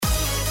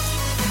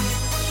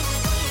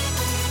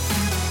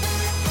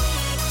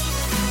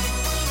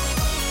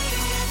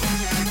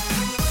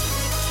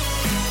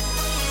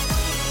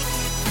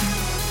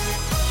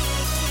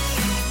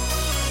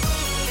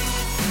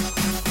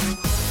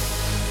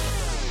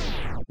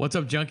What's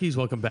up, junkies?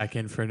 Welcome back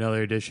in for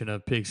another edition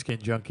of Pigskin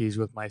Junkies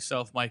with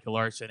myself, Michael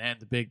Larson, and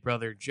the big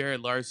brother, Jared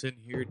Larson,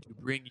 here to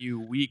bring you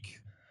week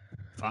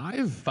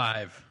five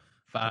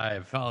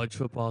college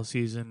football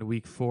season,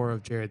 week 4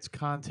 of Jared's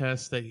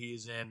contest that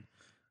he's in,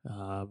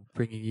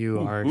 bringing you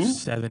our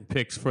 7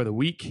 picks for the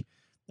week.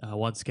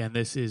 Once again,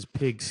 this is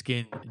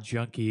Pigskin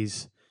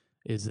Junkies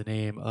is the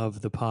name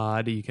of the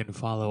pod. You can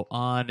follow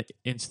on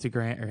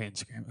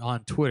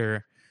on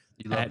Twitter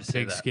at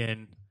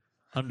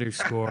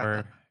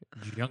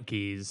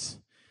pigskin_junkies,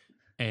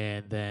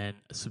 and then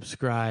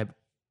subscribe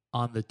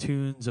on the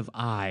Tunes of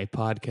I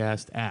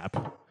podcast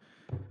app.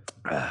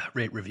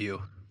 Rate,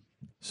 review.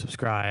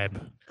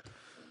 Subscribe.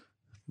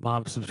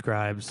 Mom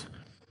subscribes.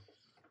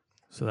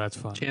 So that's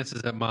fun.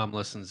 Chances that mom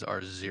listens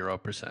are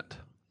 0%.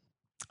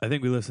 I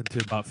think we listened to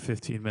about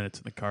 15 minutes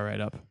in the car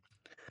ride up.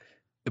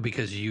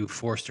 Because you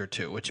forced her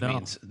to, which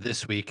means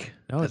this week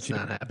that's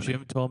not happening.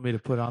 Jim told me to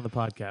put on the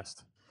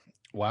podcast.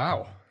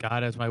 Wow.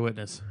 God as my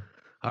witness.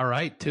 All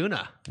right,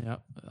 tuna.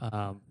 Yep.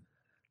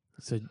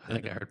 So I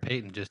think I heard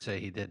Peyton just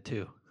say he did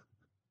too.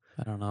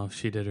 I don't know if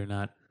she did or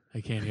not. I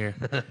can't hear.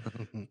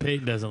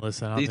 Peyton doesn't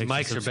listen. I don't These think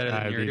mics are better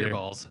than your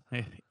earballs.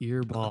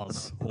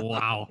 Earballs.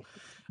 Wow.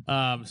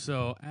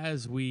 So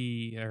as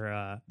we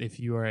are,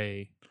 if you are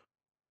a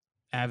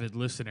avid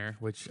listener,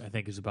 which I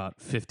think is about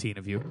 15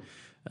 of you,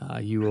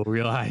 you will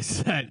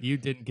realize that you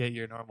didn't get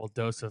your normal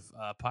dose of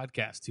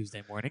podcast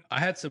Tuesday morning. I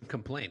had some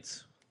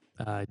complaints.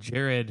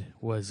 Jared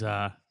was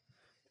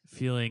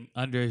feeling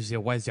under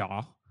the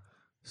weather,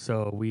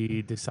 so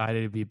we decided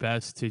it'd be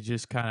best to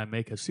just kind of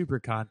make a super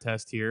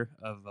contest here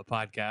of a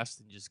podcast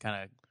and just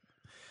kind of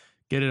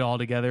get it all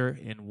together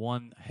in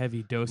one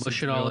heavy dose.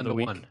 Mush it all into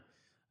one.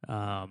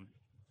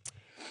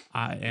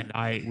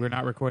 We're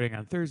not recording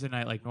on Thursday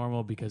night like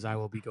normal because I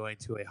will be going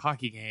to a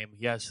hockey game.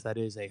 Yes, that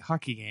is a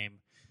hockey game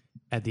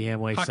at the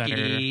Amway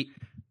Center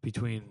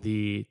between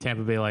the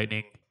Tampa Bay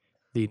Lightning,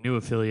 the new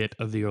affiliate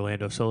of the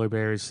Orlando Solar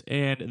Bears,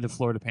 and the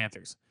Florida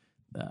Panthers.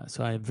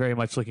 So I'm very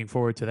much looking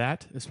forward to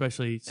that,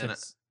 especially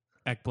since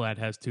Ekblad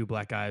has 2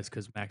 black eyes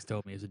because Max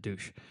Domi is a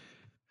douche.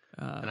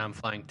 And I'm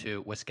flying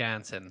to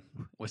Wisconsin.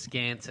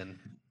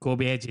 Go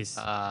Badges.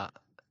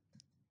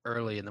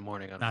 Early in the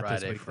morning on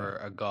Friday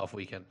for a golf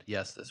weekend.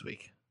 Yes, this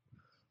week.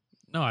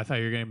 No, I thought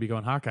you were going to be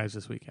going Hawkeyes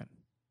this weekend.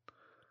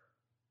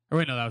 Or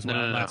wait, no, that was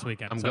last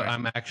weekend.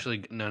 I'm actually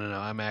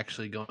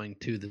going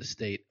to the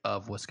state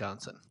of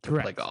Wisconsin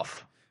to play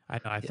golf. I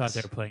know. I thought they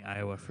were playing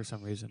Iowa for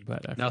some reason,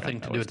 but nothing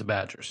to do with the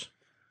Badgers.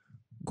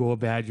 Go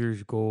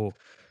Badgers, go!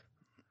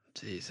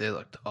 Jeez, they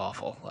looked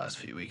awful last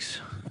few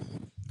weeks,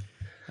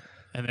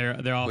 and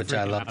they're all which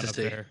I love to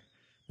see.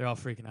 They're all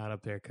freaking out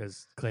up there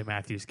because Clay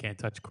Matthews can't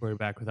touch a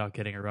quarterback without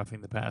getting a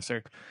roughing the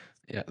passer.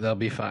 Yeah, they'll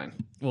be fine.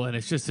 Well, and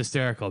it's just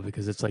hysterical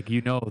because it's like,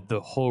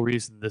 the whole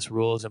reason this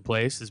rule is in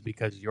place is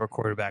because your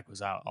quarterback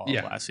was out all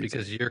last season.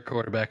 Because your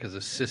quarterback is a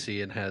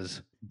sissy and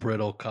has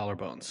brittle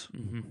collarbones.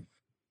 Mm-hmm.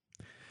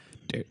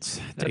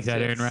 Take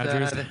that, Aaron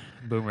Rodgers.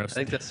 Boom roast. I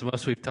think that's the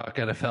most we've talked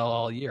NFL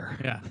all year.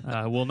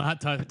 Yeah, we'll not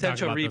talk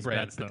potential about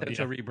rebrand.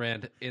 Potential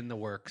rebrand in the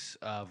works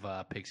of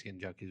Pigskin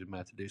Junkies. We might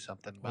have to do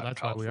something. Well,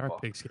 that's why we are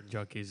Pigskin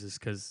Junkies, is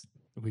because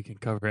we can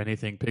cover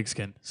anything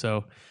pigskin.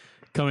 So,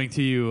 coming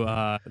to you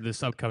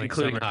this upcoming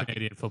including summer hockey.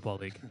 Canadian Football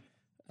League.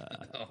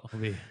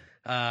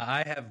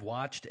 I have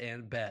watched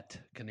and bet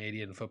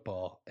Canadian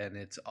football, and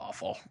it's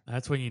awful.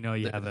 That's when you know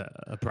you have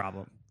a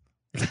problem.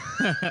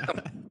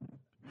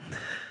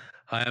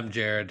 Hi, I'm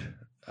Jared.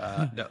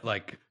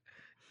 The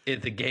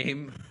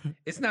game,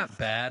 it's not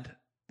bad.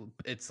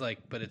 It's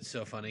but it's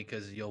so funny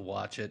because you'll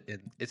watch it,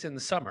 and it's in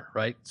the summer,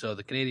 right? So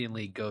the Canadian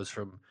League goes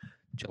from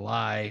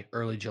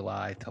early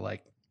July to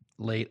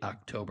late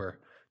October,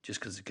 just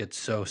because it gets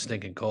so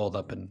stinking cold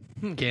up in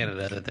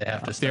Canada that they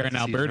have to start there in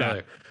Alberta.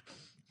 Earlier.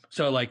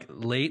 So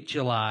late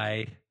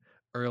July,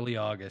 early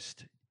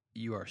August,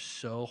 you are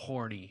so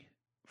horny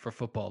for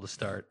football to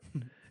start,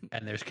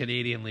 and there's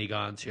Canadian League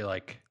on, so you're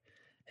like,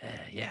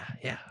 yeah,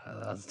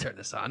 let's turn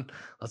this on.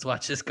 Let's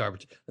watch this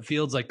garbage. The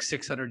field's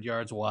 600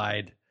 yards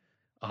wide,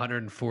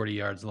 140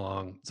 yards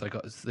long.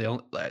 It's they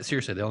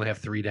only have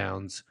 3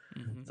 downs.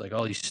 Mm-hmm. It's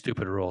all these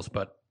stupid rules,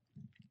 but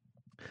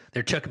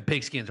they're chucking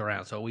pigskins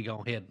around, so we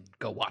go ahead and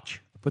go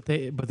watch. But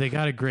they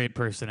got a great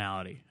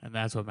personality, and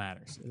that's what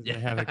matters. They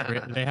have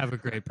a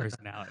great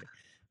personality.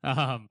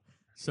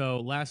 So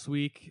last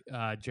week,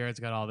 Jared's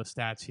got all the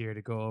stats here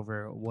to go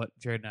over what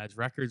Jared and I's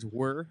records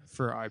were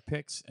for our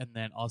picks, and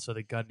then also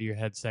the gun to your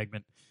head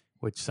segment,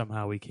 which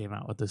somehow we came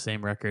out with the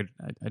same record.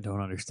 I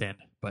don't understand,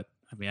 but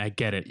I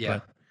get it. Yeah.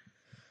 But,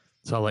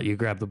 so I'll let you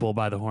grab the bull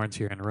by the horns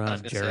here and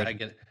run, Jared. I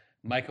get it.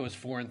 Micah was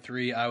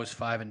 4-3. I was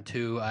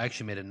 5-2. I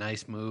actually made a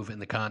nice move in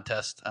the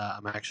contest.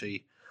 I'm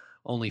actually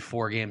only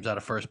 4 games out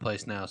of first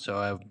place now,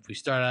 so we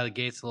started out of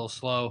the gates a little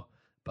slow,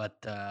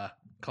 but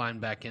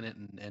climbed back in it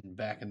and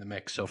back in the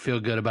mix. So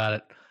feel good about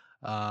it.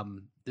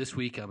 This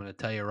week, I'm going to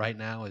tell you right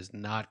now, is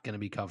not going to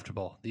be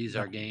comfortable. These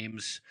are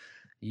games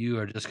you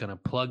are just going to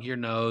plug your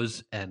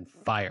nose and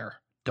fire.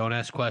 Don't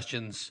ask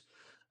questions.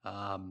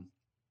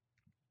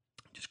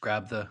 just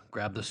grab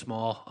the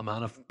small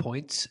amount of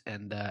points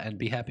and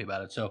be happy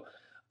about it. So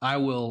I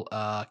will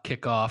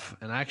kick off,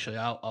 and actually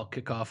I'll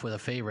kick off with a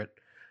favorite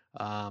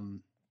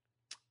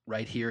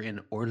right here in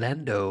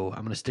Orlando.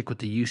 I'm going to stick with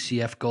the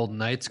UCF Golden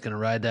Knights. Going to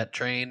ride that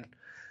train.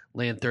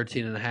 Laying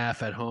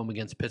 13.5 at home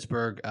against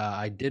Pittsburgh.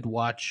 I did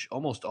watch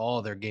almost all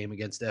of their game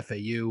against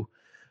FAU.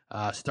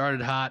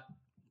 Started hot,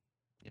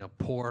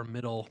 poor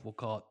middle. We'll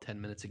call it 10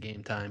 minutes of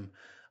game time.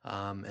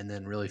 And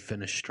then really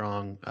finished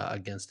strong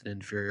against an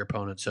inferior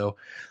opponent. So,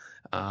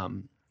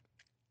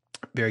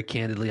 very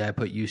candidly, I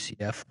put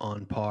UCF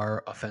on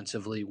par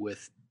offensively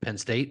with Penn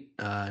State,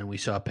 and we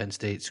saw Penn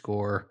State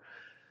score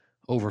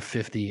over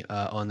 50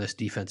 on this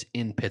defense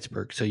in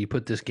Pittsburgh. So you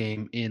put this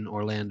game in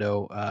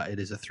Orlando. It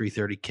is a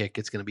 3:30 kick.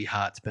 It's going to be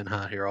hot. It's been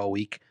hot here all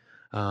week.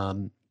 So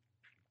I'm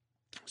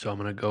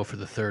going to go for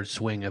the third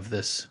swing of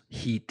this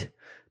heat.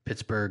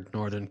 Pittsburgh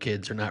Northern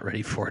kids are not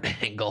ready for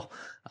it angle.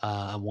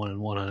 I'm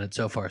 1-1 on it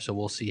so far, so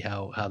we'll see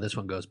how this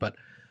one goes. But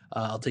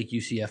I'll take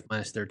UCF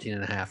minus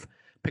 13.5.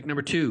 Pick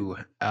number 2,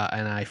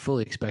 and I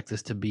fully expect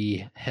this to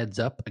be heads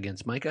up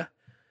against Micah.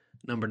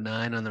 Number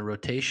 9 on the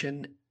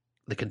rotation,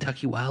 the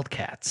Kentucky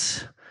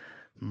Wildcats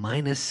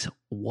minus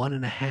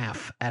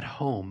 1.5 at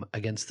home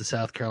against the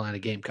South Carolina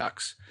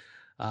Gamecocks.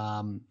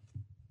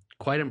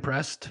 Quite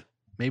impressed.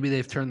 Maybe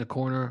they've turned the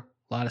corner.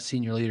 A lot of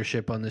senior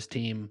leadership on this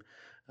team.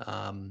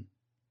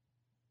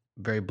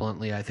 Very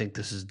bluntly, I think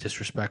this is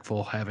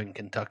disrespectful, having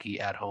Kentucky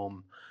at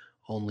home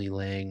only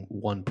laying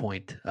 1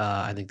 point.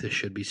 I think this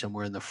should be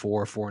somewhere in the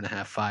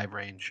 4.5, 5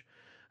 range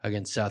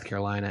against South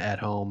Carolina at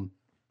home.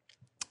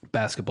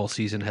 Basketball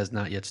season has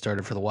not yet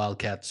started for the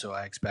Wildcats, so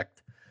I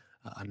expect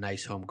a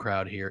nice home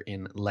crowd here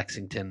in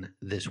Lexington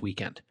this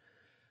weekend.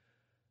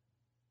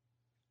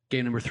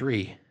 Game number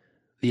 3,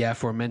 the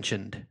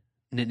aforementioned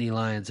Nittany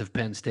Lions of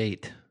Penn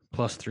State,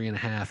 plus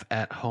 3.5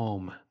 at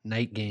home.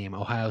 Night game,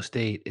 Ohio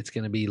State. It's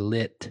going to be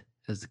lit,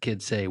 as the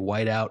kids say,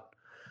 white out.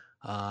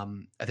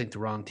 I think the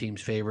wrong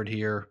team's favored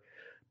here.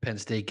 Penn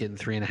State getting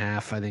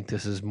 3.5. I think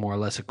this is more or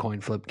less a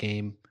coin flip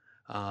game.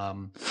 I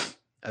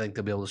think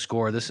they'll be able to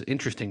score. This is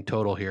interesting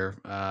total here.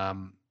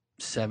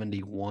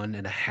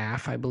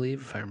 71.5, I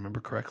believe, if I remember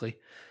correctly.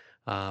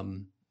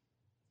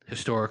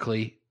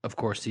 Historically, of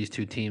course, these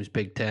two teams,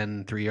 Big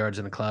Ten, 3 yards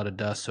in a cloud of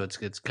dust, so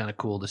it's kind of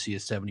cool to see a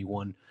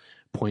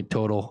 71-point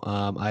total.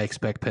 I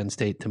expect Penn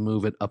State to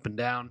move it up and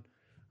down,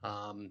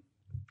 and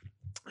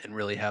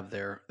really have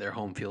their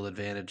home field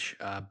advantage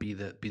be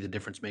the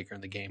difference maker in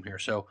the game here.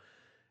 So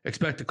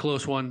expect a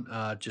close one,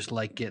 just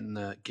like getting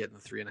the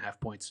 3.5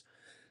 points.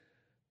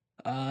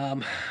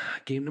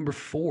 Game number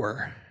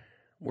 4,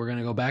 we're going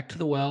to go back to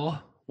the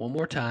well one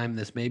more time.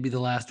 This may be the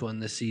last one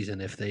this season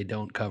if they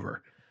don't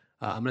cover.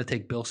 I'm going to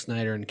take Bill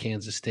Snyder and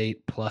Kansas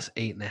State plus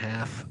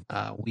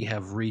 8.5. We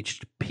have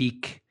reached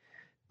peak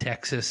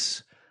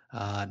Texas.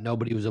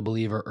 Nobody was a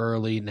believer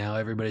early. Now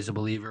everybody's a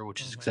believer,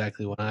 which is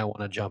exactly when I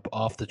want to jump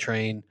off the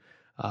train.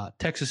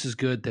 Texas is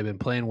good. They've been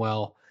playing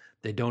well.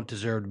 They don't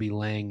deserve to be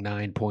laying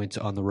 9 points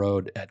on the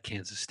road at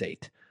Kansas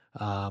State.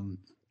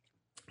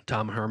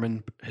 Tom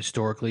Herman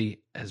historically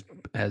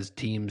has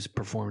teams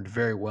performed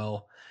very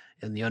well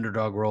in the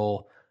underdog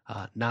role,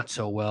 not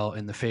so well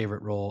in the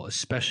favorite role,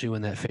 especially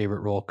when that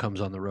favorite role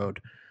comes on the road.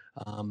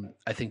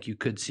 I think you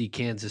could see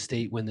Kansas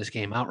State win this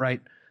game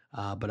outright,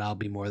 but I'll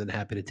be more than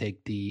happy to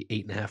take the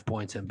 8.5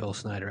 points and Bill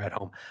Snyder at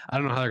home. I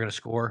don't know how they're going to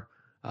score.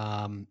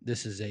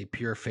 This is a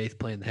pure faith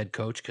play in the head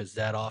coach because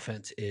that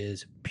offense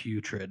is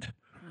putrid.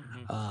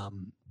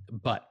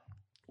 But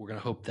we're going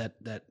to hope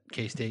that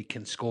K-State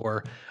can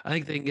score. I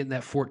think they can get in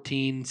that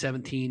 14,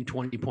 17,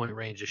 20-point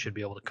range. They should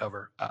be able to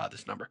cover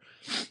this number.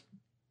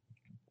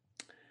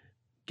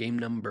 Game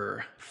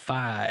number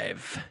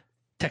 5,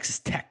 Texas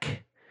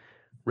Tech,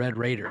 Red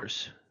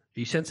Raiders. Are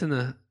you sensing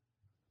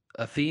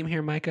a theme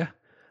here, Micah?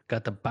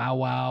 Got the Bow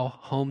Wow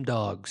home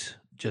dogs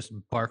just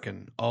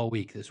barking all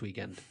week this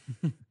weekend.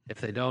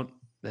 If they don't,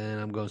 then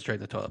I'm going straight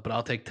in the toilet. But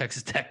I'll take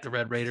Texas Tech, the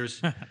Red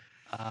Raiders.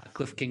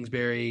 Cliff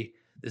Kingsbury.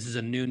 This is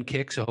a noon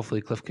kick, so hopefully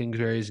Cliff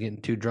Kingsbury is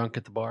getting too drunk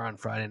at the bar on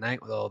Friday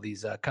night with all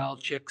these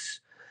college chicks.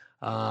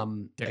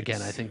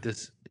 Again, I think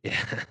this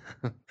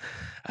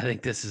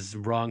is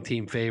wrong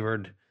team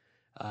favored.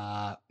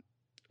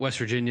 West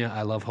Virginia,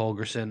 I love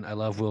Holgerson. I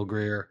love Will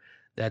Grier.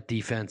 That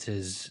defense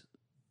is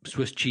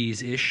Swiss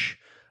cheese-ish.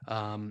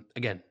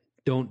 Again,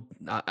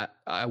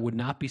 I would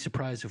not be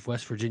surprised if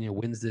West Virginia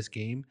wins this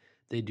game.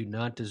 They do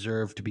not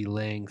deserve to be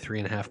laying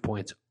 3.5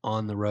 points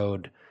on the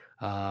road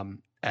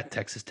at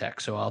Texas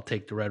Tech. So I'll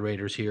take the Red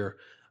Raiders here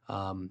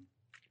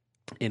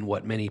in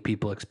what many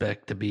people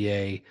expect to be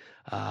a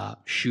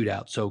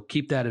shootout. So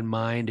keep that in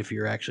mind if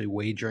you're actually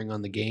wagering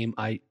on the game.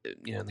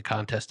 In the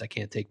contest, I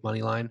can't take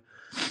money line.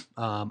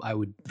 I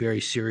would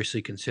very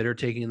seriously consider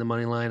taking the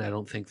money line. I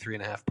don't think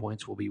 3.5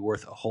 points will be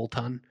worth a whole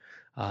ton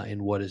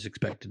in what is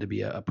expected to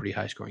be a pretty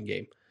high-scoring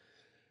game.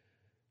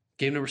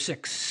 Game number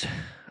 6.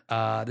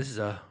 This is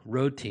a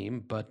road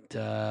team, but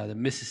the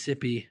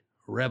Mississippi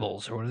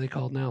Rebels, or what are they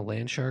called now?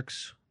 Land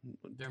Sharks?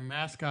 Their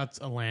mascot's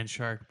a land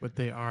shark, but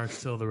they are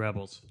still the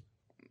Rebels.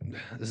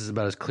 this is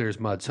about as clear as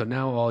mud. So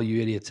now all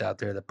you idiots out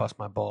there that bust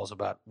my balls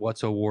about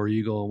what's a War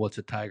Eagle and what's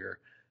a Tiger,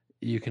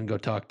 you can go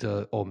talk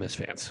to Ole Miss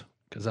fans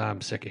because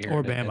I'm sick of hearing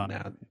Or it. And Bama.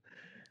 now,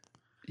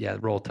 yeah,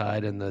 Roll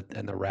Tide and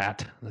the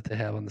rat that they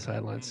have on the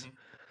sidelines.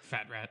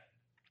 Fat rat.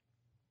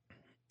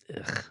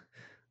 Ugh.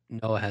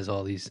 Noah has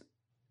all these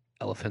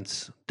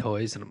elephants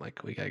toys, and I'm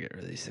like, we gotta get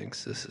rid of these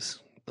things. This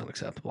is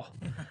unacceptable.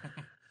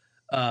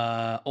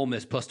 Ole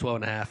Miss plus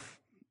 12.5.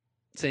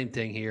 Same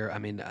thing here. I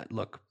mean,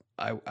 look,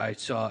 I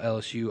saw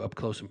LSU up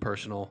close and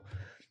personal.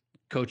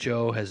 Coach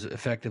O has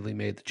effectively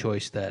made the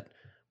choice that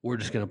we're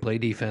just going to play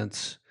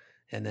defense,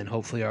 and then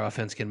hopefully our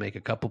offense can make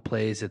a couple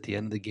plays at the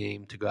end of the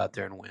game to go out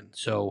there and win.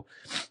 So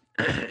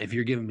if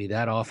you're giving me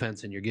that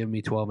offense and you're giving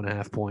me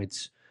 12.5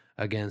 points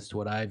against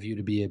what I view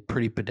to be a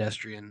pretty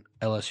pedestrian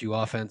LSU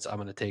offense, I'm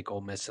going to take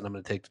Ole Miss, and I'm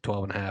going to take the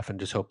 12.5 and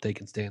just hope they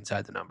can stay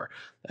inside the number.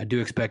 I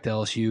do expect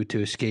LSU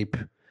to escape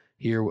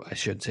here. I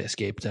shouldn't say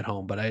escape, it's at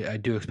home, but I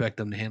do expect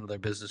them to handle their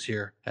business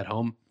here at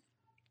home.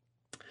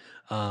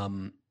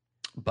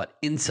 But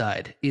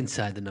inside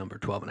the number,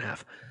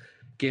 12.5.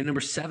 Game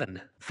number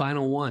 7,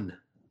 final one,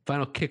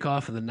 final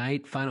kickoff of the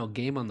night, final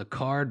game on the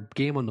card,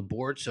 game on the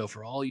board. So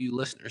for all you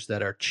listeners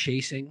that are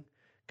chasing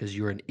because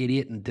you're an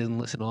idiot and didn't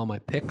listen to all my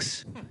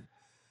picks,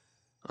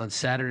 on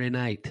Saturday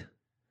night,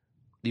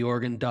 the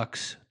Oregon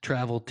Ducks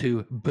travel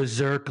to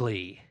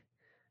Berkeley.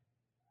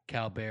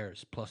 Cal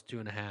Bears plus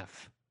 2.5.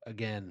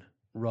 Again,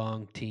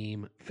 wrong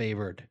team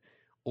favored.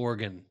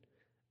 Oregon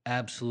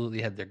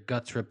absolutely had their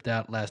guts ripped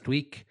out last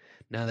week.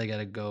 Now they got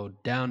to go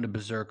down to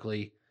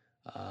Berkeley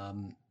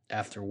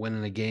after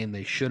winning a game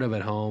they should have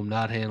at home,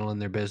 not handling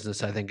their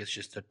business. I think it's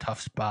just a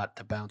tough spot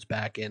to bounce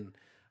back in,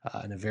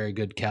 and a very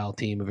good Cal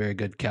team, a very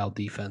good Cal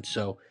defense.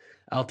 So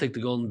I'll take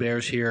the Golden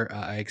Bears here.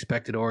 I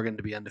expected Oregon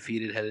to be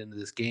undefeated headed into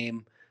this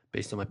game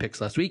based on my picks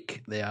last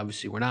week. They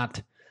obviously were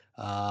not.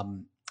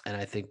 And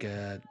I think,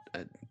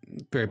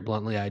 very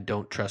bluntly, I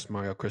don't trust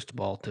Mario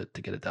Cristobal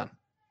to get it done.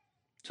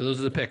 So those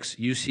are the picks.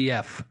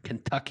 UCF,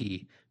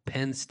 Kentucky,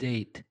 Penn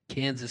State,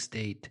 Kansas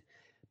State,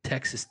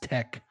 Texas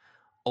Tech,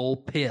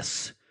 Ole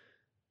Miss,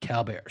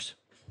 Cal Bears,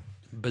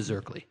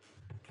 Berkeley.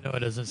 No, it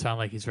doesn't sound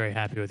like he's very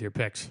happy with your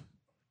picks.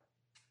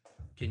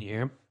 Can you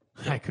hear him?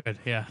 I could,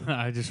 yeah.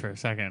 Just for a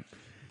second.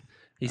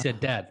 He said,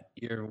 Dad,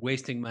 you're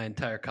wasting my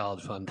entire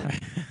college fund.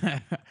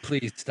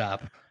 Please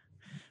stop.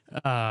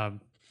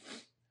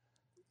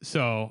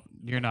 So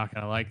you're not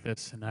going to like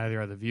this, and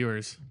neither are the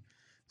viewers.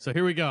 So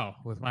here we go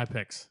with my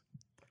picks.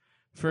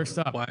 First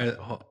up.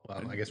 Well,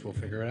 I guess we'll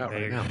figure it out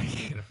right now.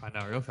 You're going to find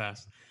out real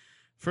fast.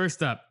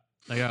 First up,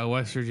 I got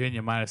West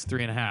Virginia minus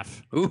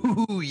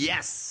 3.5. Ooh,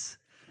 yes.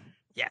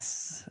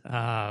 Yes.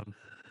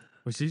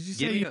 Which did you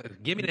say?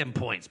 Give me them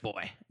points,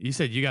 boy. You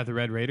said you got the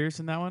Red Raiders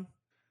in that one?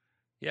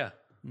 Yeah.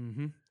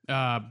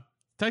 Mm-hmm.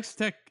 Texas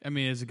Tech, I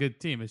mean, is a good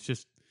team. It's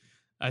just,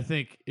 I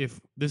think if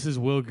this is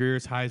Will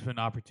Greer's Heisman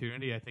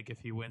opportunity, I think if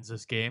he wins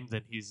this game,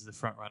 then he's the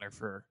front runner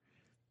for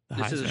the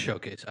Heisman. This is a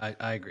showcase.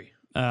 I agree.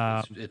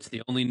 It's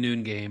the only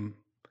noon game,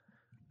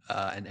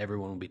 and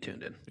everyone will be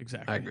tuned in.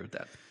 Exactly. I agree with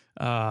that.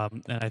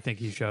 And I think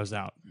he shows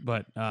out.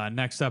 But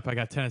next up, I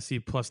got Tennessee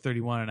plus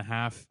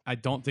 31.5. I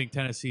don't think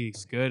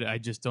Tennessee's good. I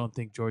just don't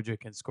think Georgia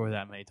can score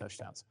that many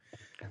touchdowns.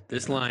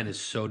 This line is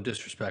so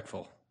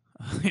disrespectful.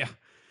 Yeah.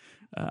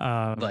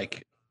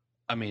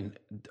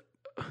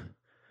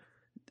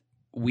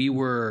 We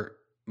were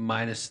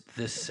minus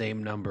this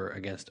same number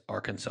against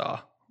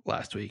Arkansas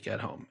last week at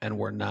home, and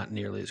we're not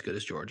nearly as good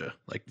as Georgia.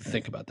 Like,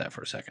 think about that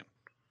for a second.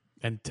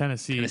 And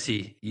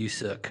Tennessee, you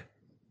suck.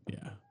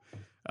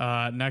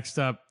 Yeah. Next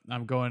up,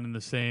 I'm going in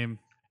the same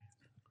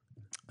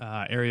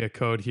area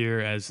code here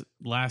as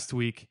last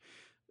week.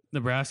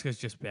 Nebraska's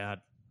just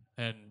bad,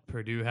 and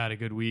Purdue had a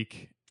good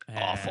week.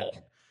 Awful.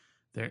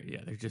 They're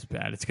just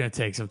bad. It's going to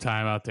take some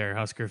time out there,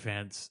 Husker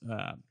fans.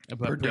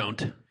 Or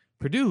don't.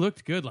 Purdue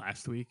looked good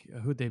last week.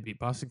 Who'd they beat?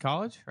 Boston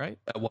College, right?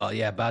 Well,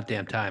 yeah, about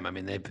damn time. I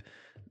mean,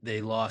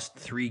 they lost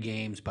 3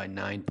 games by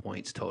 9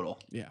 points total.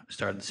 Yeah,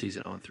 started the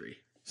season 0-3.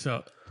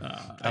 So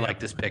I like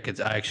this pick.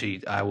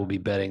 I will be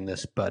betting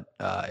this, but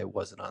it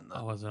wasn't on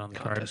the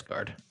contest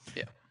card.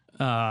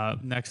 Yeah.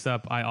 Next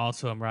up, I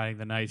also am riding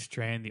the Knights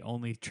train. The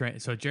only train.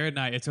 So Jared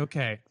Knight, it's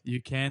okay.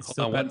 You can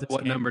still bet this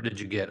What game. number did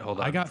you get?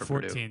 Hold on. I got for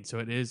 14. Purdue. So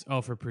it is.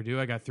 Oh, for Purdue,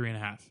 I got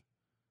 3.5.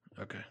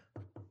 Okay.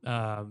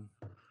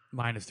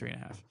 Minus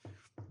 3.5.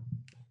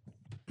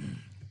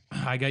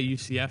 I got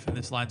UCF, and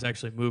this line's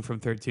actually moved from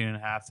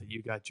 13.5 that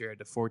you got, Jared,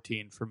 to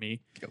 14 for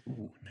me.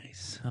 Ooh,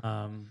 nice.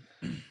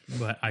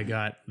 But I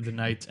got the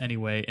Knights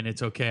anyway, and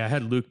it's okay. I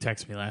had Luke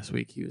text me last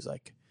week. He was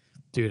like,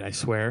 dude, I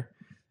swear,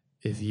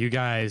 if you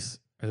guys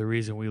are the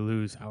reason we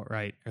lose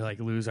outright, or like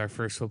lose our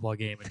first football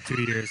game in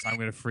 2 years, I'm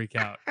going to freak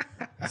out.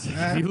 So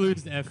if you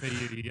lose to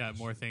FAU, you got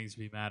more things to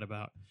be mad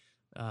about.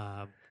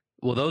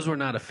 Well, those were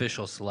not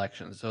official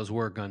selections. Those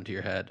were gun to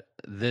your head.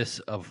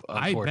 Unfortunately,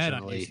 I bet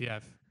on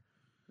UCF.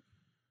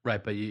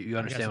 Right, but you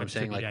understand what I'm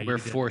saying? Like, we're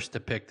forced to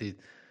pick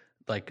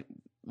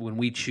when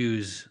we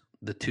choose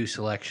the 2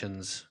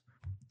 selections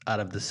out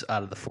of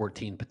the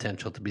 14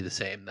 potential to be the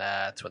same,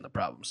 that's when the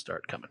problems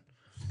start coming.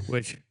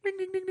 which ding,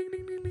 ding, ding, ding,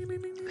 ding, ding, ding,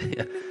 ding, ding,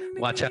 Yeah. ding,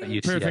 Watch out,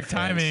 UCF perfect fans.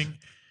 timing.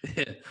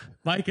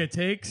 Micah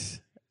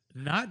takes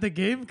not the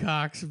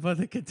Gamecocks, but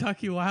the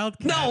Kentucky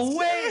Wildcats. No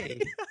way!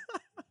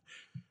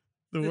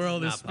 The This is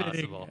world is not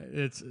spinning. possible.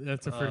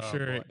 That's a for Oh,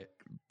 sure. boy.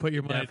 Put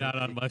your money down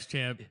on Definitely.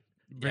 Muschamp.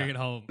 Bring Yeah. it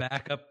home.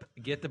 Back up,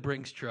 get the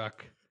Brinks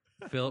truck,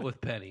 fill it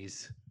with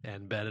pennies,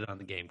 and bet it on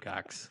the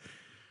Gamecocks.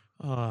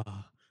 Oh,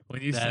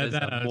 when you That said is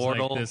that, a I was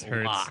mortal like, this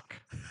hurts.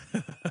 lock.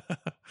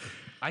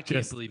 I can't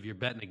Just- believe you're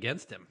betting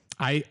against him.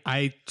 I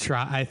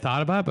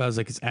thought about it, but I was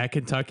like, it's at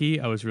Kentucky.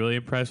 I was really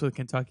impressed with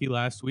Kentucky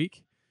last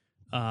week.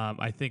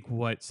 I think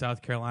what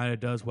South Carolina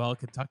does well,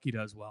 Kentucky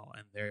does well,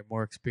 and they're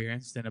more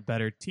experienced and a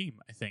better team,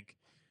 I think,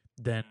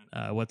 than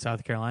what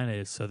South Carolina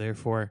is. So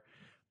therefore,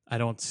 I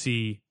don't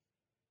see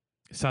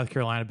South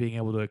Carolina being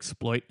able to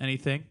exploit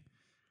anything.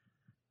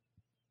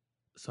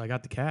 So I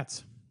got the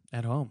Cats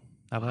at home.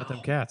 How about them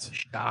Wow. Cats?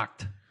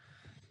 Shocked.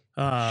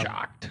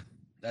 Shocked.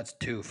 That's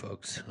 2,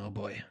 folks. Oh,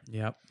 boy.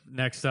 Yep.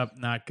 Next up,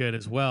 not good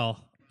as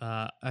well. I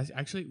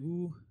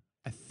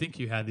think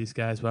you had these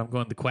guys, but I'm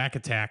going the Quack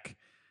Attack.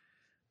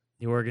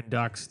 The Oregon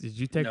Ducks. Did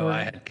you take No, Oregon?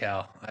 I had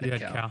Cal. You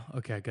had Cal.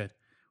 Okay, good.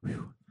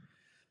 Whew.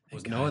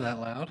 Was Thank Noah God. that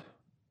loud?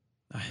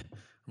 I'm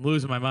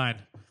losing my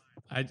mind.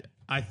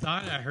 I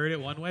thought I heard it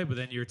one way, but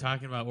then you were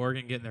talking about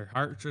Oregon getting their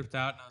heart ripped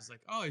out, and I was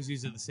like, oh, he's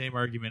using the same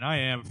argument I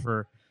am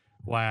for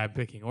why I'm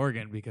picking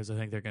Oregon, because I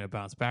think they're going to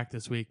bounce back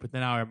this week. But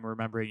then now I'm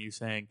remembering you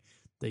saying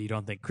that you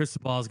don't think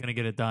Cristobal is going to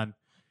get it done.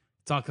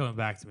 It's all coming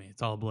back to me.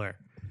 It's all a blur.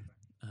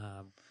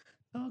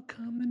 All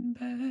coming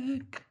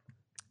back.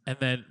 And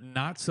then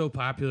not so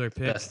popular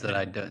pick. Best that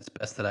I do. It's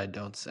best that I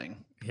don't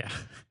sing. Yeah.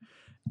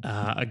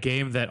 A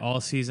game that all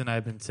season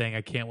I've been saying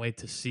I can't wait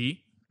to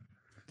see.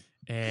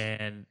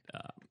 And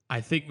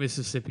I think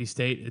Mississippi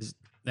State is,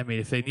 I mean,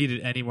 if they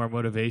needed any more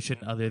motivation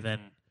other than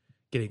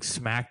getting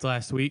smacked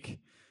last week,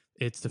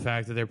 it's the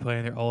fact that they're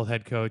playing their old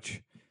head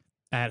coach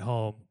at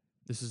home.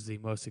 This is the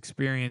most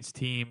experienced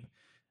team.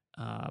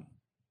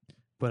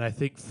 But I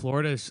think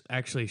Florida's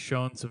actually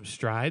shown some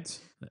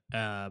strides.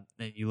 And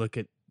you look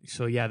at,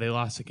 so yeah, they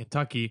lost to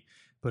Kentucky,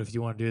 but if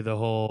you want to do the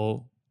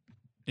whole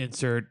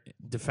insert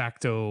de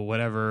facto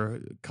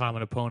whatever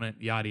common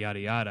opponent, yada yada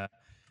yada,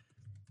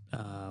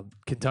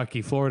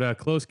 Kentucky Florida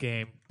close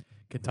game,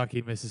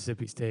 Kentucky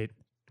Mississippi State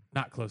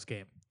not close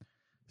game.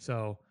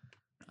 So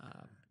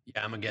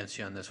Yeah, I'm against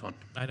you on this one.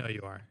 I know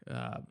you are.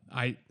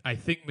 I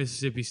think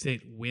Mississippi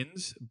State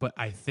wins, but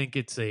I think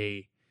it's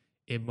a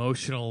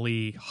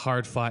emotionally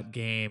hard fought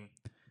game,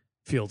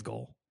 field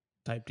goal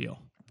type deal.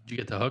 Did you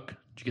get the hook?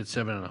 Did you get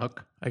 7 on a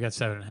hook? I got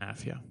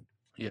 7.5. Yeah.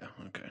 Yeah.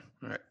 Okay.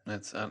 All right.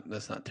 That's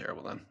not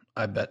terrible then.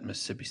 I bet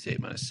Mississippi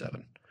State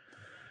 -7.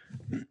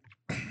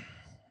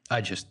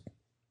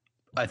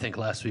 I think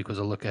last week was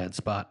a look ahead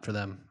spot for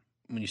them.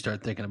 When you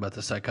start thinking about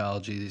the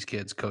psychology of these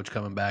kids, coach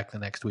coming back the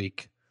next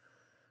week,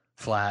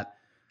 flat,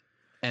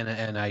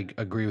 and I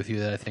agree with you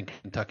that I think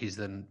Kentucky's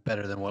then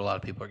better than what a lot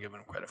of people are giving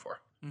them credit for.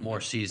 Mhm. More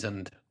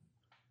seasoned.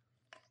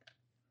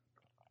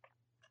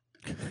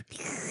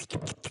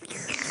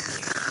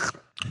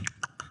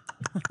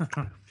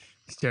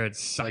 Jared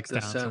sucks Like the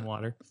down some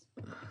water.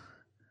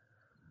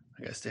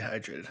 I gotta stay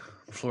hydrated.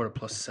 Florida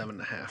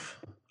 +7.5.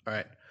 All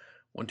right.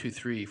 1, 2,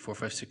 3, 4,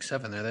 5, 6,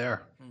 7. There they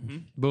are.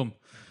 Boom.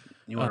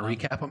 You want to Uh-huh.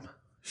 recap them?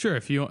 Sure.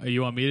 If you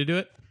want me to do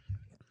it.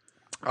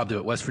 I'll do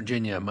it. West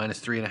Virginia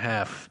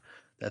 -3.5.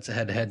 That's a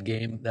head-to-head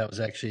game. That was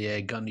actually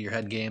a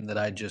gun-to-your-head game that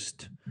I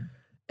just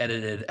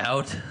edited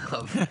out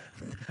of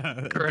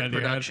Gun to current your head.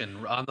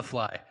 production on the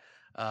fly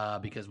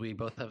because we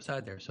both have a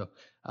side there. So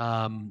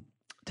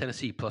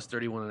Tennessee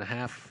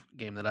 +31.5,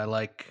 game that I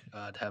like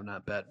to have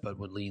not bet, but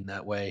would lean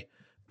that way.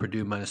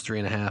 Purdue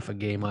 -3.5, a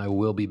game I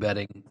will be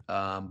betting,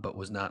 but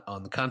was not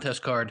on the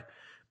contest card.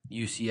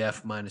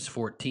 UCF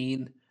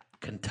 -14,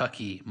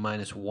 Kentucky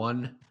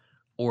 -1,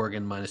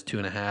 Oregon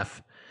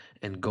 -2.5,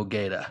 and Go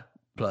Gator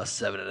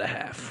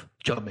 +7.5.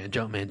 Jump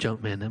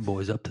man, them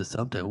boys up to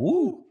something.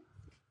 Woo!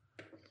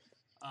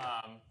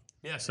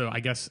 Yeah. So I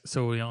guess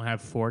we don't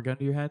have 4 gun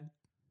to your head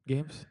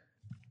games.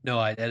 No,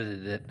 I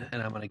edited it,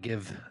 and I'm going to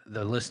give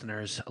the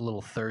listeners a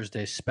little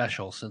Thursday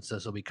special since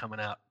this will be coming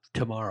out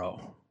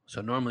tomorrow.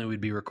 So normally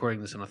we'd be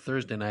recording this on a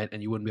Thursday night,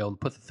 and you wouldn't be able to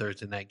put the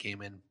Thursday night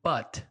game in.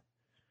 But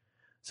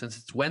since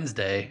it's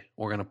Wednesday,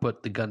 we're going to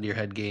put the gun to your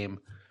head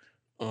game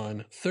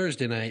on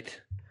Thursday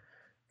night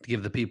to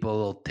give the people a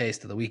little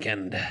taste of the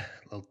weekend, a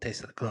little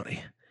taste of the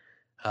glory.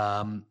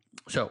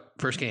 So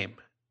first game,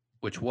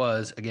 which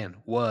was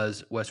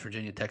West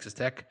Virginia, Texas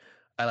Tech.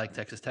 I like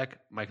Texas Tech.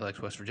 Michael likes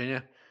West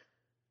Virginia.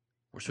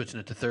 We're switching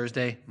it to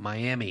Thursday.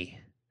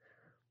 Miami,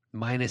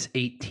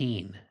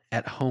 -18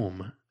 at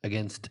home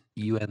against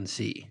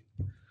UNC.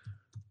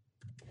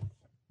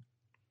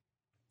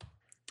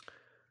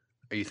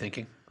 Are you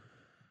thinking?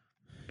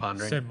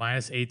 Pondering? Said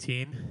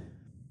 -18.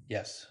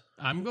 Yes.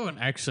 I'm going.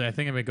 Actually, I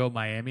think I'm gonna go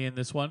Miami in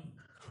this one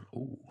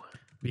Ooh.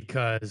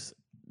 because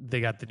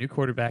they got the new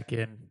quarterback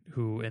in,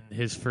 who in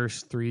his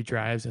first 3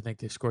 drives, I think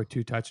they scored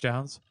 2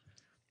 touchdowns.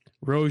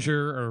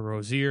 Rozier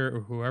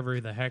or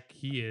whoever the heck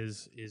he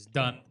is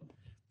done.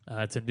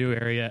 It's a new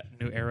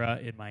era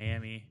in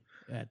Miami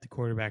at the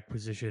quarterback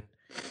position,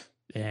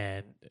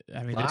 and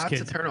I mean, this Lots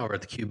kid. of turnover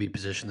at the QB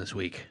position this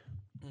week.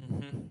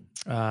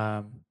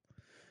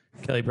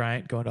 Kelly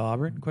Bryant going to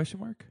Auburn? Question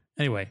mark.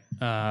 Anyway,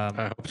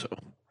 I hope so.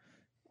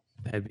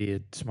 that'd be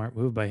a smart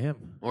move by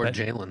him. Or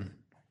Jalen.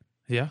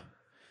 Yeah.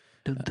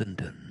 Dun, dun,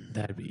 dun.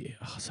 That'd be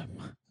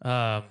awesome.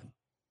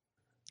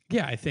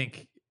 Yeah, I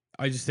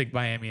just think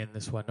Miami in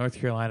this one. North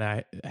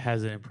Carolina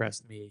hasn't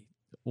impressed me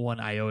one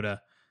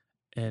iota.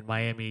 And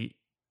Miami,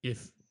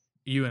 if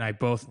you and I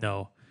both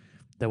know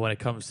that when it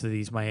comes to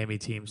these Miami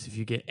teams, if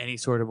you get any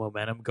sort of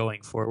momentum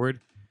going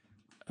forward,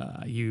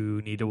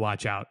 you need to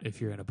watch out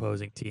if you're an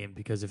opposing team,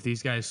 because if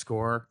these guys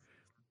score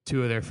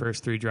 2 of their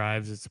first 3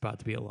 drives, it's about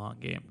to be a long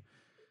game.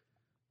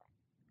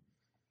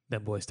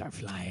 Then boys start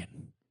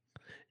flying.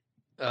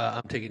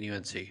 I'm taking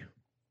UNC.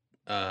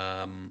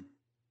 And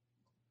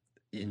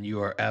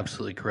you are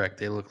absolutely correct.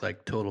 They look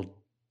like total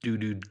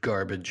doo-doo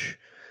garbage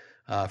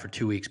for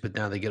 2 weeks, but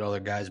now they get all their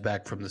guys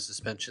back from the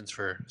suspensions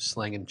for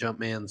slanging jump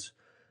mans.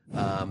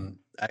 I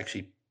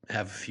actually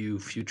have a few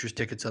futures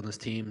tickets on this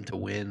team to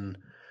win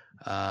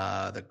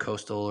the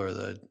Coastal or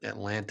the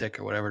Atlantic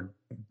or whatever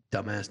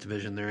dumbass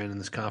division they're in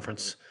this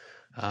conference.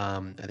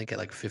 I think at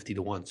like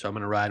 50-1. So I'm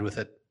going to ride with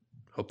it.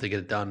 Hope they get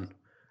it done.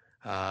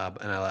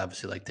 And I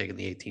obviously like taking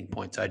the 18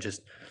 points.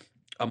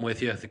 I'm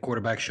with you. The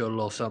quarterback showed a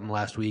little something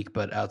last week,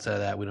 but outside of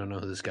that, we don't know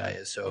who this guy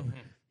is. So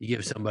you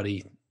give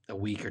somebody a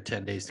week or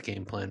 10 days to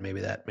game plan, maybe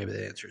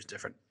the answer is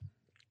different.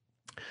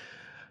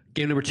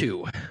 Game number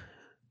 2.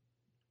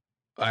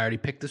 I already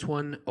picked this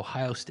one.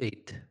 Ohio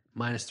State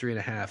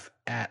 -3.5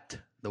 at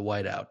the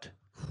Whiteout.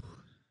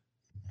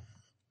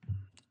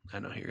 I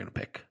know who you're gonna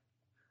pick.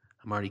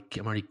 I'm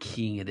already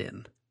keying it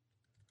in.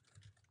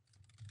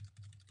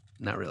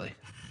 Not really.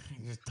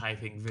 Just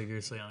typing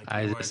vigorously on the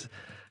keyboard.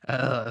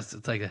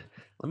 It's like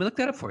let me look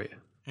that up for you.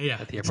 Yeah.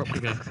 At the airport.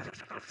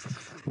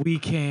 We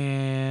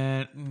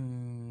can.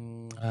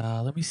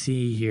 Let me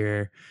see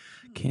here.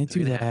 Can't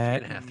do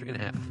that.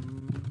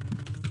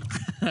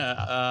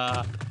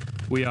 3.5.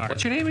 We are.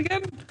 What's your name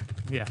again?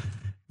 Yeah.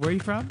 Where are you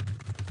from?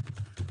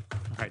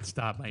 All right,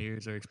 stop. My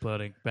ears are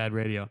exploding. Bad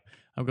radio.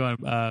 I'm going.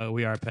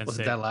 We are Penn State.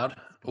 Wasn't that loud?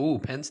 Ooh,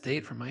 Penn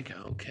State for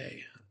Micah.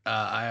 Okay.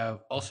 I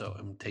also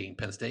am taking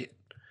Penn State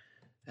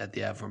at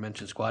the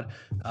aforementioned squad.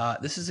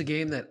 This is a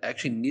game that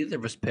actually neither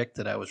of us picked,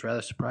 that I was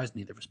rather surprised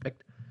neither of us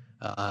picked.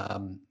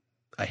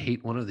 I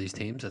hate one of these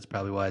teams. That's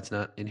probably why it's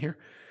not in here.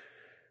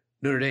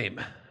 Notre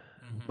Dame,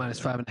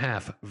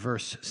 -5.5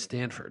 versus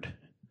Stanford.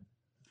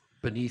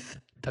 Beneath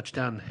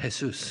touchdown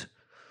Jesus.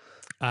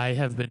 I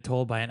have been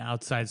told by an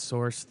outside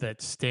source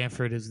that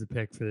Stanford is the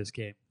pick for this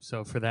game.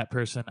 So for that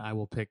person, I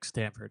will pick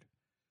Stanford.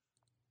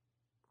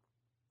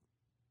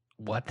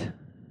 What?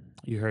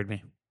 You heard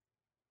me.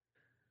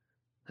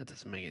 That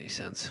doesn't make any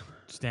sense.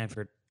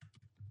 Stanford.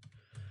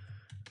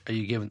 Are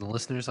you giving the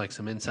listeners like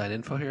some inside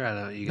info here? I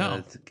don't know. You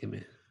gotta give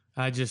me.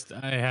 I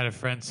had a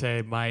friend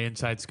say my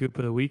inside scoop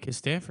of the week is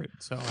Stanford,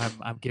 so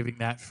I'm giving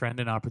that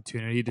friend an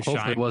opportunity to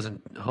shine.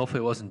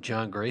 Hopefully it wasn't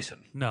John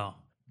Grayson. No,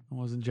 it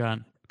wasn't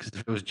John. Because if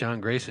it was John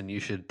Grayson,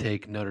 you should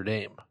take Notre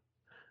Dame.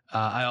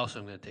 I also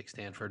am going to take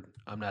Stanford.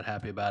 I'm not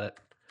happy about it,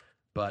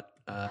 but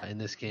in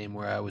this game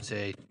where I would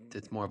say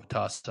it's more of a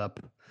toss-up.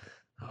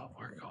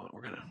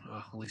 We're gonna.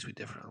 At least we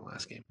differed on the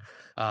last game.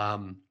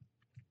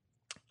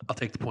 I'll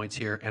take the points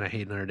here, and I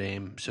hate Notre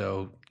Dame,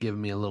 so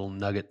giving me a little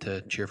nugget to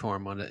cheer for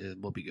him on it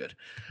will be good.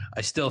 I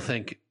still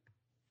think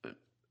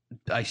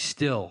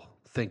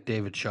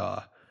David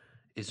Shaw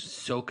is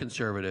so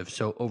conservative,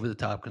 so over the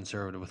top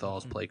conservative with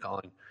all his play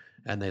calling,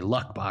 and they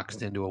luck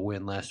boxed into a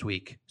win last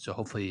week. So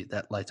hopefully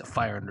that lights a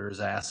fire under his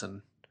ass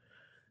and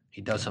he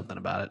does something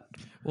about it.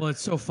 Well,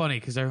 it's so funny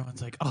because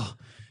everyone's like, "Oh,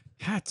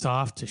 hats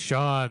off to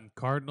Shaw and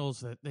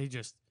Cardinals that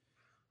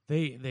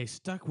they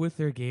stuck with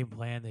their game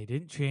plan. They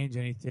didn't change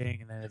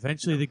anything, and then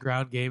eventually the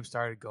ground game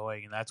started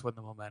going, and that's when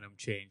the momentum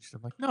changed."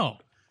 I'm like, no,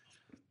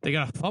 they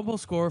got a fumble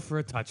score for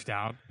a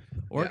touchdown.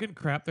 Oregon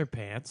crapped their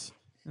pants,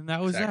 and that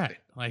was that.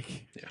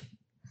 Like,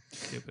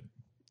 stupid.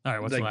 All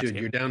right, what's the last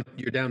game?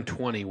 You're down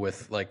 20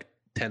 with like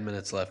 10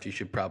 minutes left. You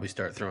should probably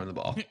start throwing the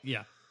ball.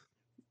 Yeah.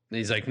 And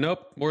he's like,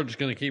 nope, we're just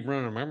going to keep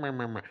running.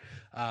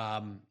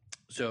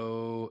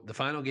 So the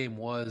final game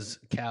was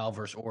Cal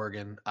versus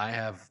Oregon. I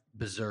have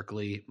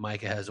Berserkly.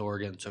 Micah has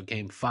Oregon. So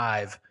game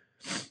 5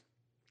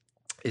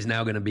 is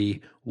now going to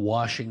be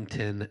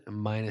Washington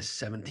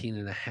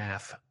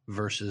 -17.5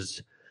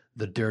 versus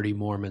the Dirty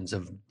Mormons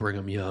of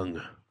Brigham Young.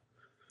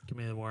 Give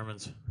me the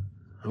Mormons.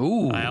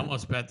 Ooh. I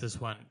almost bet this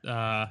one.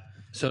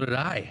 So did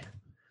I.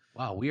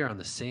 Wow, we are on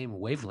the same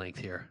wavelength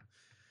here.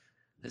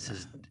 This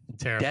is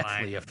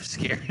terrifying. Deathly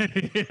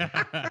scary.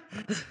 Yeah.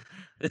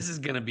 This is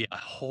going to be a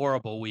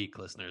horrible week,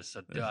 listeners.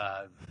 So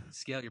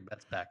scale your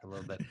bets back a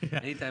little bit. Yeah.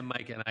 Anytime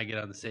Mike and I get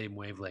on the same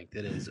wavelength,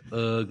 it is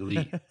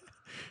ugly.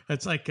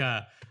 It's like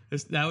that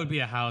would be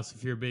a house.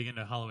 If you're big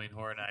into Halloween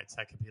Horror Nights,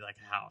 that could be like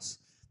a house.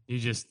 You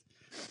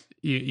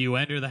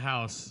enter the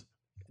house.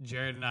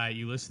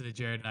 You listen to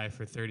Jared and I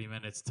for 30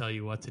 minutes tell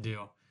you what to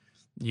do.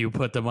 You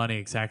put the money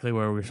exactly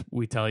where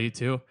we tell you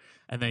to,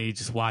 and then you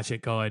just watch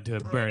it go into a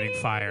burning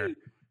fire,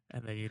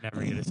 and then you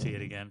never get to see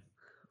it again.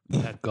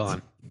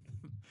 Gone.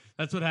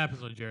 That's what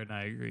happens when Jared and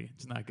I agree.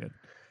 It's not good.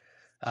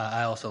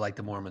 I also like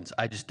the Mormons.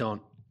 I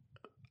don't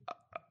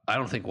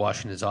think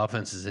Washington's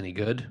offense is any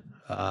good.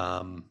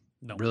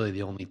 No. Really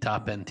the only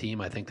top end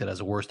team I think that has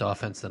a worse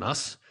offense than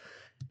us.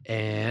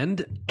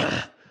 And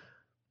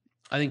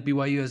I think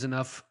BYU has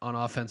enough on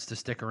offense to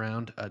stick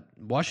around.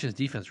 Washington's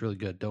defense is really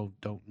good. Don't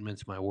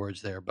mince my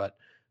words there, but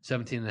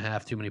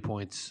 17.5, too many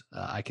points.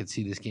 I could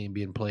see this game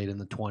being played in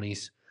the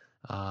 20s.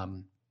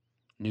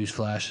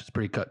 Newsflash, it's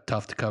pretty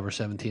tough to cover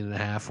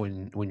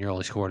 17.5 when you're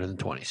only scoring in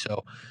the 20s.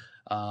 So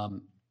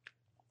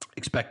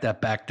expect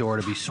that back door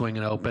to be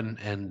swinging open,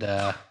 and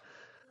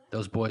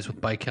those boys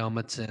with bike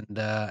helmets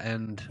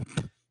and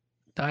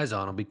ties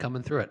on will be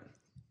coming through it.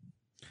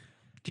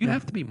 Do you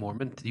have to be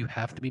Mormon? Do you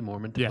have to be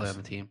Mormon to play on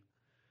the team?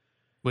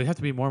 Well, you have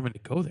to be Mormon to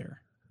go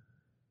there.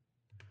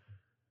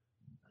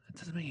 That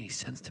doesn't make any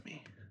sense to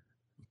me.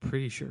 I'm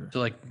pretty sure. So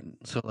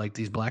like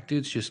these black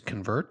dudes just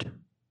convert?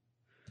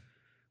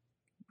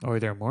 Or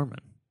they're Mormon.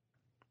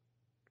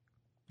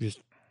 Just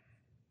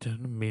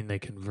doesn't mean they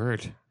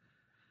convert.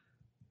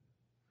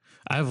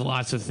 I have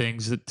lots of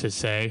things to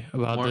say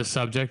about this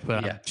subject,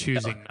 but I'm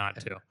choosing not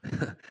to.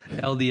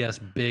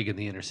 LDS big in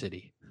the inner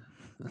city.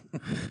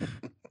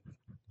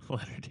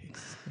 Latter-day.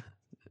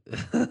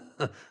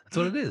 That's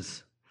what it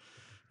is.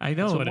 I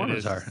know what it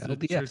is. Are.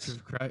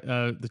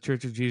 The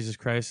Church of Jesus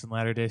Christ and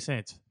Latter-day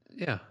Saints.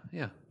 Yeah.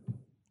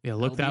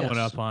 Look LDS. that one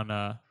up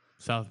on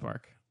South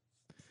Park.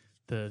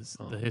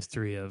 The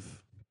history of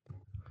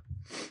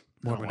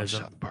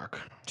Mormonism. South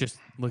Park. Just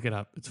look it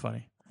up. It's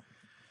funny.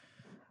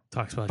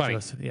 Talks about Funny.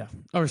 Joseph. Yeah.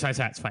 Oversized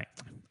hats. Fine.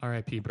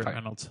 R.I.P. Burt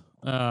Reynolds.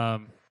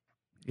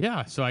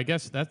 Yeah. So I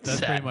guess that's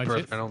pretty much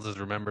Burt it. Reynolds is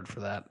remembered for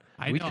that.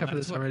 I we know, covered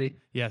this already?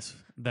 Yes.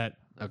 That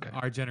Okay.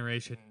 our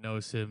generation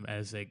knows him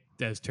as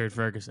Turd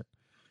Ferguson.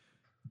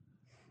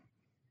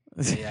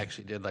 He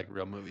actually did like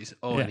real movies.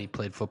 Oh, Yeah. and he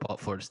played football at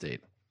Florida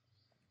State.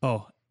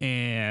 Oh,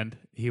 and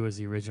he was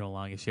the original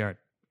longest yard.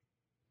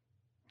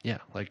 Yeah,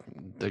 like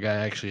the guy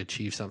actually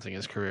achieved something in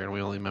his career, and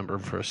we only remember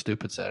him for a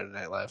stupid Saturday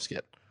Night Live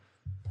skit.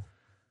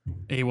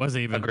 He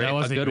wasn't even. That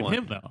wasn't good even one.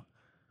 him though.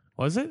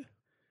 Was it?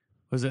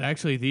 Was it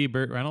actually the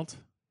Burt Reynolds?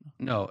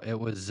 No, it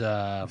was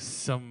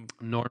Some.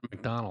 Norm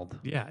Macdonald.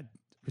 Yeah,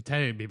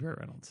 pretending to be Burt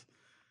Reynolds.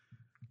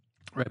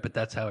 Right, but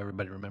that's how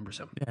everybody remembers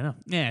him. Yeah, I know.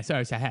 Yeah,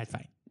 sorry, I had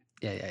fine.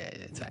 Yeah,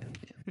 it's fine.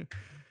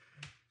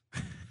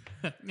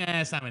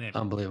 Yeah, it's not my name.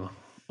 Unbelievable.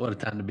 What a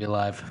time to be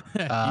alive.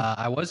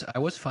 I was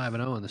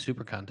 5-0 in the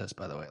Super Contest,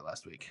 by the way,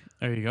 last week.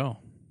 There you go.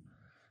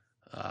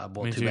 Well,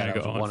 Means too you're bad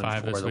I gonna was go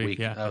 1-4 this the week, week.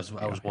 yeah. I was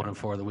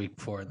 1-4 the week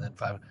before, and then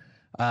 5.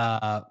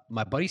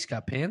 My buddy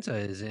Scott Panza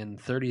is in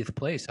 30th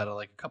place out of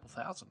like a couple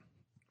thousand.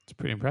 It's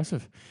pretty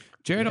impressive.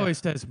 Jared always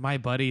says, my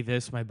buddy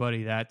this, my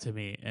buddy that to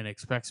me, and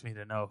expects me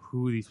to know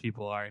who these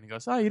people are. And he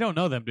goes, oh, you don't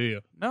know them, do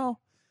you? No,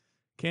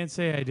 can't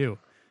say I do.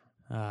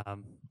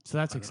 So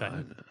that's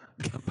exciting.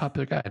 I'm a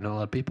popular guy. I know a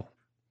lot of people.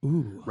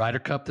 Ooh. Ryder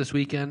Cup this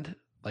weekend.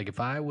 Like if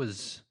I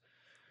was,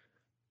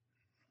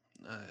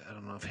 I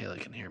don't know if Haley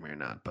can hear me or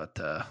not, but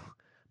I'm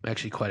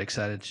actually quite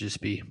excited to just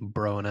be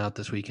broing out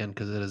this weekend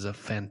because it is a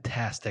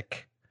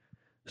fantastic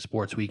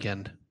sports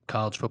weekend.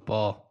 College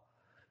football,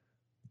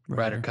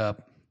 Ryder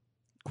Cup.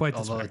 Quite the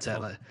Although it's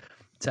spectacle.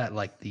 at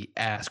like the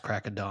ass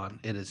crack of dawn.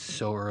 It is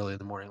so early in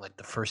the morning. Like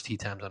the first tee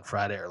times on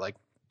Friday are like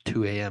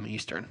 2 a.m.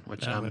 Eastern,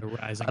 which I'm going to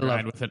rise and I love-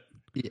 grind with it.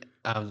 Yeah,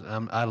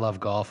 I love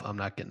golf. I'm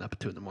not getting up at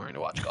 2 in the morning to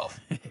watch golf.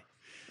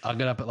 I'll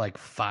get up at like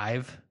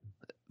 5,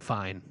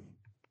 fine,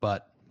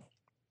 but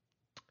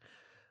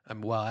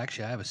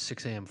actually I have a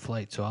 6 a.m.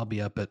 flight, so I'll be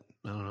up at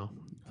I don't know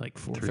Like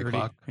 3 4:30.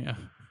 o'clock. Yeah.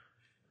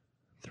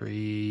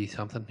 3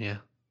 something, yeah.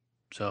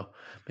 So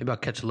maybe I'll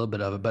catch a little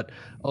bit of it. But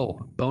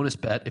bonus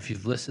bet if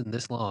you've listened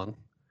this long,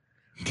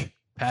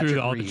 Through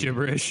all the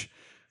gibberish.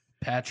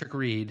 Patrick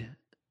Reed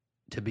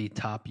to be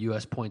top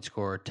U.S. point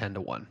scorer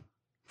 10-1,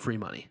 free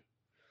money.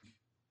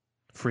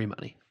 Free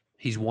money.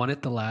 He's won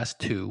it the last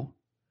 2.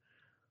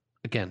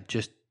 Again,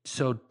 just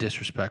so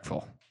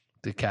disrespectful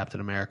to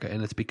Captain America.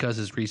 And it's because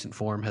his recent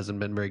form hasn't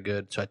been very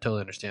good. So I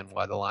totally understand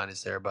why the line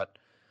is there. But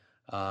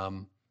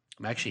I'm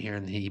actually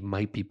hearing he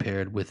might be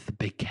paired with the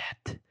big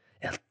cat,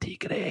 El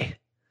Tigre.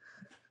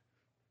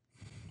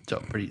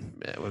 So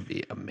it would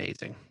be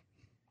amazing.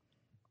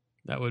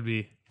 That would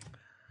be.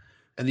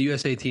 And the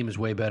USA team is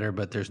way better,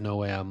 but there's no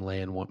way I'm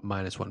laying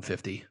minus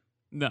 150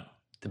 No.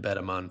 to bet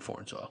him on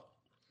foreign soil.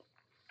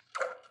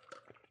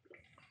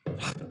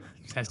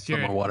 That's Some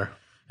more Jared. water.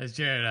 As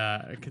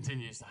Jared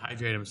continues to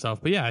hydrate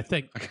himself. But yeah, I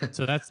think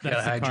so. That's the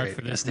card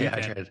for this Stay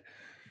weekend.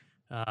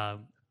 hydrated.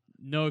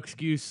 No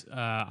excuse.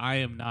 I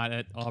am not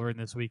at Auburn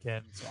this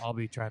weekend, so I'll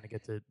be trying to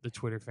get the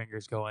Twitter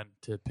fingers going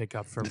to pick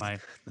up for my.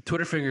 The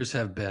Twitter fingers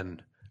have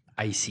been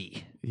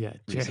icy Yeah,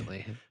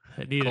 recently.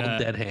 I need Cold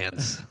dead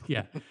hands.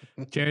 Yeah,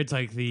 Jared's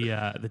like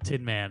the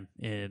Tin Man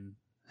in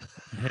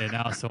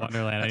Alice in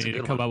Wonderland. That's I a need to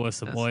good come one. up with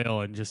some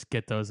oil and just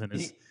get those in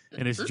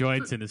in his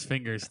joints and his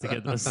fingers to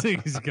get those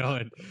things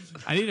going.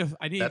 I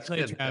need That's Clay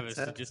good. Travis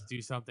That's to just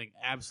do something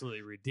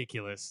absolutely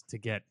ridiculous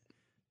to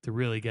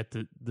really get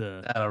the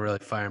That'll really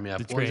fire me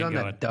up. The Well, he's train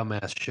on that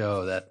dumbass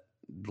show, that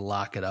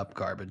Lock It Up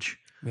garbage.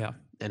 yeah.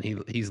 And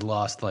he's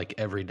lost like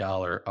every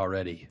dollar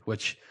already,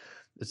 which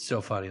it's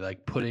so funny.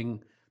 Like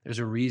there's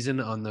a reason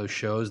on those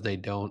shows they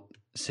don't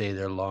say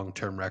their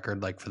long-term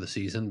record like for the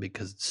season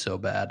because it's so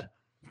bad.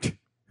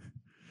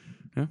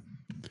 Yeah.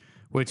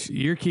 Which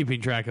you're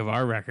keeping track of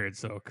our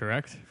records, though,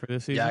 correct, for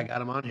this season? Yeah, I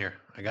got him on here.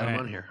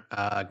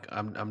 All right.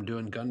 I'm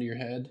doing gun to your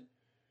head,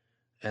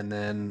 and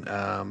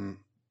then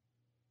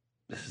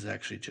this is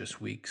actually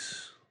just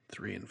weeks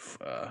 2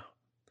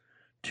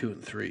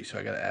 and 3, so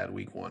I got to add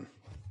week 1.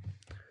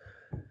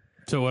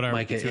 So what are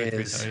Micah we? 2 and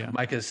 3, is though, yeah.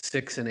 Micah's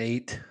 6 and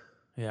 8.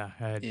 Yeah,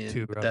 I had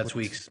 2. But that's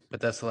weeks.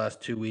 But that's the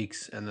last 2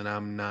 weeks, and then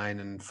I'm 9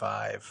 and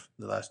 5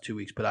 the last 2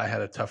 weeks. But I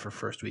had a tougher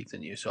first week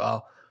than you, so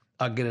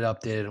I'll get it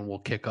updated and we'll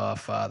kick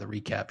off the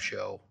recap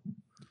show.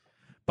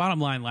 Bottom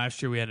line,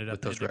 last year we ended up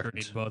in those the green.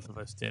 records. Both of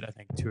us did, I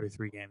think, 2 or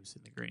 3 games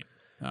in the green,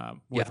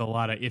 with a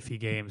lot of iffy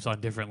games on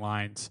different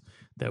lines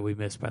that we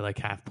missed by like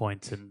half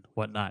points and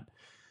whatnot,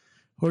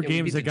 or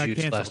games that got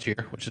canceled last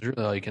year, which is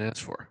really all you can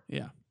ask for.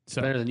 Yeah,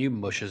 so Better than you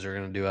mushes are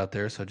going to do out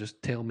there. So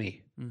just tail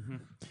me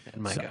and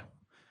Micah.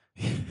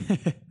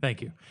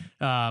 Thank you.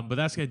 But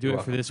that's going to do You're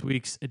it for welcome. this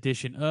week's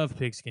edition of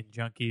Pigskin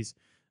Junkies.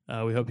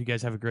 We hope you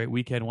guys have a great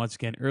weekend. Once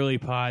again, early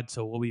pod,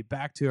 so we'll be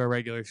back to our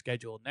regular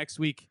schedule next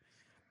week.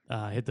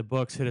 Hit the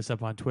books. Hit us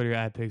up on Twitter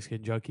at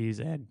Pigskin Junkies,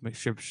 and make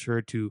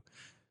sure to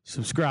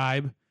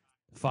subscribe,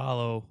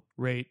 follow,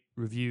 rate,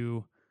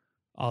 review,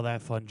 all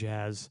that fun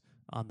jazz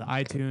on the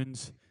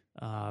iTunes.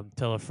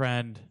 Tell a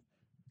friend,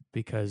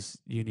 because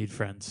you need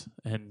friends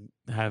and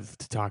have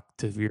to talk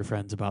to your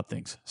friends about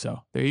things.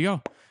 So there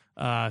you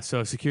go.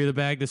 So secure the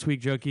bag this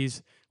week,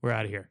 Junkies. We're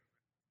out of here.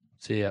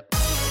 See ya.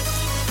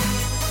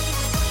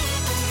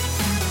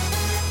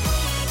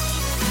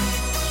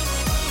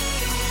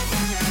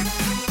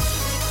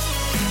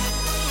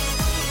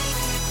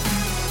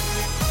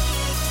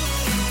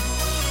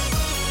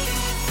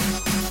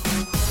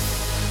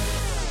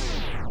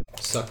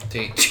 Suck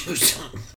tape juice.